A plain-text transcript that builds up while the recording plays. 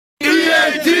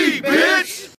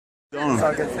It's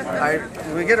all good. All right,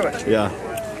 we get it. Yeah.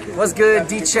 What's good?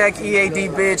 D-CHECC, E.A.D.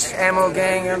 bitch, ammo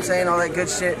gang, you know what I'm saying? All that good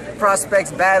shit.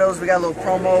 Prospects, battles. We got a little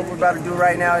promo we're about to do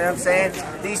right now, you know what I'm saying?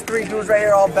 These three dudes right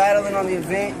here all battling on the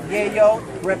event. YAYO,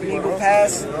 repping Eagle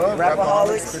Pass,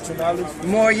 Rapaholics,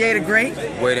 MORYA the Great.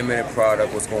 Wait a minute,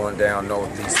 product, what's going down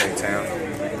Northeast St. Town?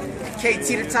 KT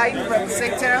the Titan, repping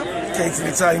St. Town. KT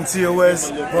the Titan, TOS,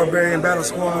 Barbarian Battle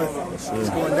Squad. It's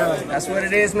going down. That's what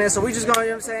it is, man. So we just gonna, you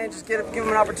know what I'm saying, just give them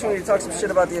an opportunity to talk some shit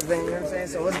about the event, you know what I'm saying?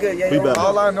 So what's good, YAYO?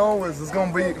 All I know is it's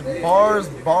gonna be bars,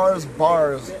 bars,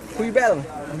 bars. Who you battling?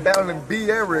 I'm battling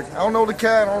B. Eric. I don't know the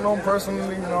cat, I don't know him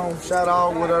personally, you know, shout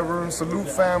out, whatever, salute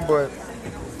fam, but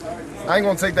I ain't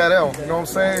gonna take that L, you know what I'm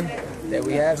saying? That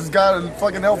we have. Just got a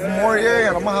fucking help from MORYA,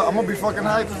 and I'm gonna be fucking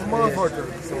hyped as a motherfucker.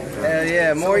 So, hell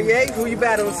yeah, MORYA, who you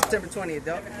battling September 20th,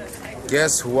 dog?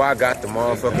 Guess who I got the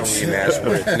motherfucking rematch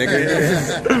with, nigga?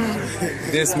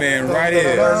 This man right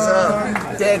here. What's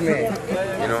up? Dead man.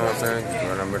 You know what I'm saying?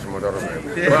 I'm not mentioning my daughter's name.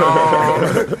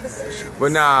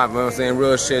 But nah, you know what I'm saying?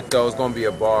 Real shit though, it's gonna be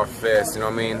a bar fest, you know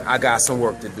what I mean? I got some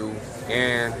work to do,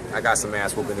 and I got some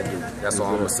ass whooping to do. That's all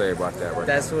I'm gonna say about that right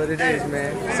That's what it is,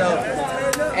 man. So,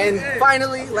 and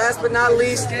finally, last but not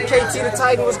least, KT the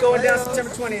Titan was going down September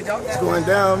 20th, dog. It's going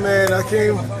down, man. I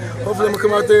came. Hopefully, I'm gonna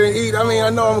come out there and eat. I mean, I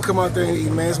know I'm gonna come out there and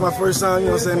eat, man. It's my first time, you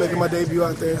know what I'm saying, making my debut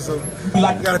out there. So,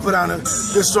 gotta put on a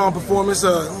good, strong performance.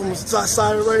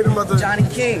 Sire, right? I'm about to. Johnny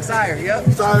King, Sire, yep.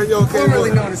 Sire, yo, okay.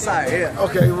 Formerly known as Sire, yeah.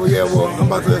 Okay, well, yeah, well, I'm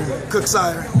about to cook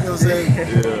Sire, you know what I'm saying?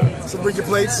 Yeah. So bring your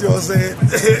plates, you know what I'm saying?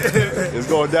 It's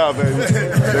going down, baby.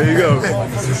 There you go.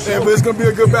 Yeah, but it's gonna be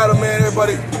a good battle, man.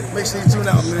 Everybody, make sure you tune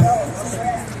out, man.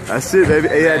 That's it, baby.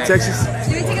 E.A.D. Texas.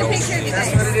 Should we take a picture of you That's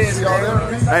guys? what it is,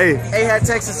 man. Hey, E.A.D.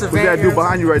 Texas event. what you gotta do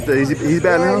behind you right there? He's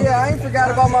battling him? Yeah, I ain't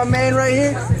forgot about my man right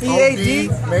here. E.A.D.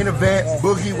 main event,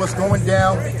 Boogie, what's going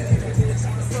down?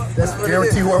 That's what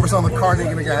Guarantee it is. whoever's on the card,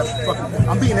 they're gonna have fucking.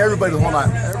 I'm beating everybody the whole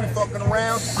night. Every fucking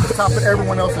round, topping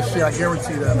everyone else's shit. I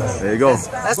guarantee that, man. There you go.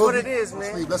 That's what it is,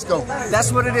 man. Let's go.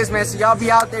 That's what it is, man. So y'all be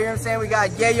out there, you know what I'm saying? We got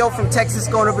YAYO from Texas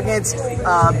going up against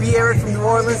B. Eric from New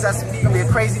Orleans. That's gonna be a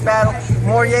crazy battle.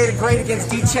 MORYA the Great against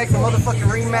D-CHECC, the motherfucking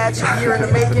rematch, a year in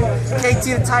the making. KT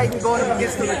the Titan going up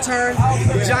against the return.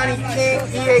 Johnny King,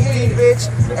 E.A.D. bitch,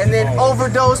 and then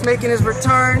OVERDOSE making his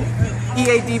return.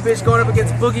 E.A.D. bitch going up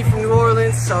against Boogie from New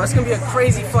Orleans. So it's gonna be a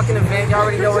crazy fucking event. You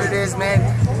already know what it is, man.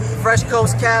 Fresh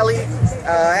Coast Cali,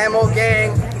 Ammo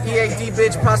Gang, E.A.D.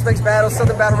 bitch, Prospects Battle,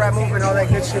 Southern Battle Rap Movement, all that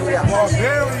good shit. We out.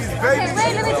 Okay,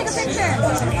 wait, let me take a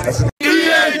picture.